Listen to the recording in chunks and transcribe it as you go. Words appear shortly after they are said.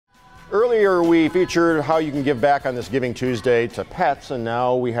Earlier we featured how you can give back on this Giving Tuesday to pets, and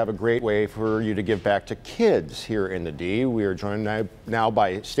now we have a great way for you to give back to kids here in the D. We are joined now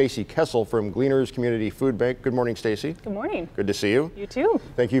by Stacy Kessel from Gleaners Community Food Bank. Good morning, Stacy. Good morning. Good to see you. You too.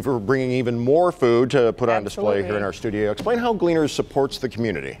 Thank you for bringing even more food to put on display Absolutely. here in our studio. Explain how Gleaners supports the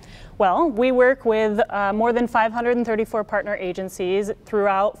community. Well, we work with more than 534 partner agencies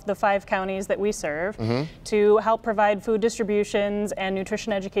throughout the 5 counties that we serve to help provide food distributions and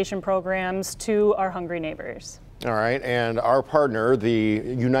nutrition education programs to our hungry neighbors. All right, and our partner, the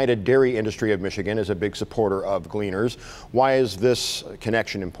United Dairy Industry of Michigan, is a big supporter of Gleaners. Why is this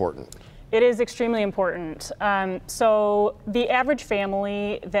connection important? It is extremely important. So the average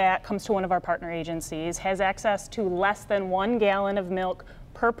family that comes to one of our partner agencies has access to less than 1 gallon of milk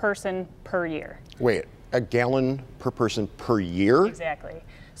per person per year. Wait, a gallon per person per year? Exactly.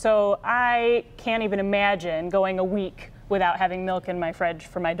 So I can't even imagine going a week without having milk in my fridge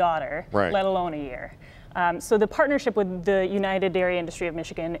for my daughter, right, let alone a year. So the partnership with the United Dairy Industry of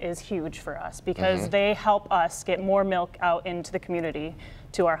Michigan is huge for us because they help us get more milk out into the community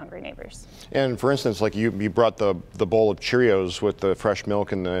to our hungry neighbors. And for instance, like you brought the bowl of Cheerios with the fresh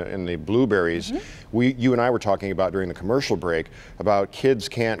milk and the blueberries. You and I were talking about during the commercial break about kids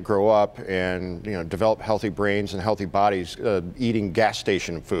can't grow up and develop healthy brains and healthy bodies eating gas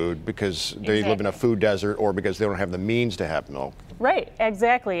station food because they live in a food desert or because they don't have the means to have milk. Right,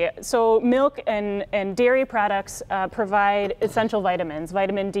 exactly. So milk and dairy products provide essential vitamins,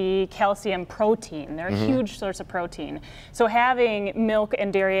 vitamin D, calcium, protein. They're a huge source of protein. So having milk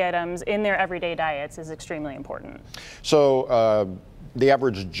and dairy items in their everyday diets is extremely important. So the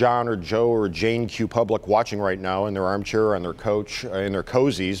average John or Joe or Jane Q public watching right now in their armchair, on their couch, in their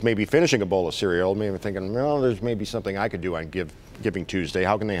cozies, maybe finishing a bowl of cereal, maybe thinking, well, there's maybe something I could do on Giving Tuesday.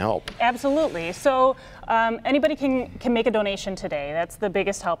 How can they help? Absolutely. So anybody can make a donation today. That's the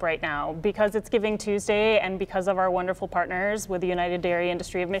biggest help right now. Because it's Giving Tuesday and because of our wonderful partners with the United Dairy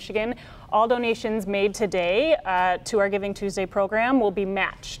Industry of Michigan, all donations made today to our Giving Tuesday program will be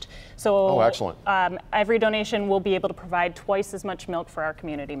matched. So excellent. Every donation will be able to provide twice as much milk for our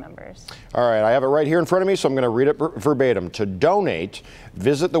community members. All right, I have it right here in front of me, so I'm going to read it verbatim. To donate,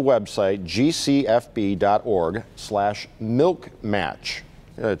 visit the website gcfb.org/milkmatch.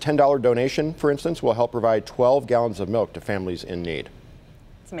 A $10 donation, for instance, will help provide 12 gallons of milk to families in need.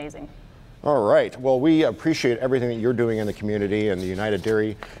 It's amazing. All right. Well, we appreciate everything that you're doing in the community and the United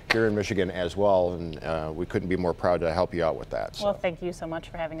Dairy here in Michigan as well, and we couldn't be more proud to help you out with that. So. Well, thank you so much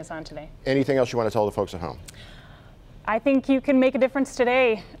for having us on today. Anything else you want to tell the folks at home? I think you can make a difference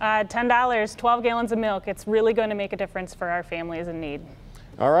today. $10, 12 gallons of milk. It's really going to make a difference for our families in need.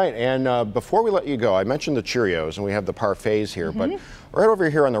 All right, and before we let you go, I mentioned the Cheerios, and we have the parfaits here, but right over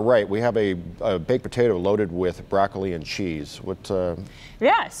here on the right, we have a baked potato loaded with broccoli and cheese.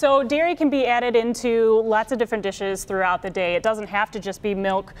 Yeah, so dairy can be added into lots of different dishes throughout the day. It doesn't have to just be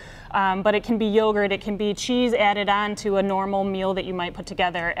milk, but it can be yogurt, it can be cheese added on to a normal meal that you might put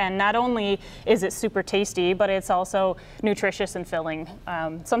together. And not only is it super tasty, but it's also nutritious and filling.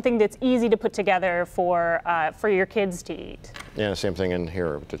 Something that's easy to put together for your kids to eat. Yeah, same thing in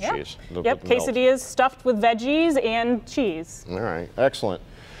here with the cheese. Yep, quesadillas stuffed with veggies and cheese. All right, excellent.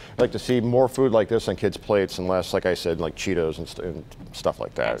 I'd like to see more food like this on kids' plates and less, like I said, like Cheetos and stuff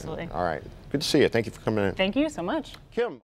like that. Absolutely. All right, good to see you. Thank you for coming in. Thank you so much. Kim.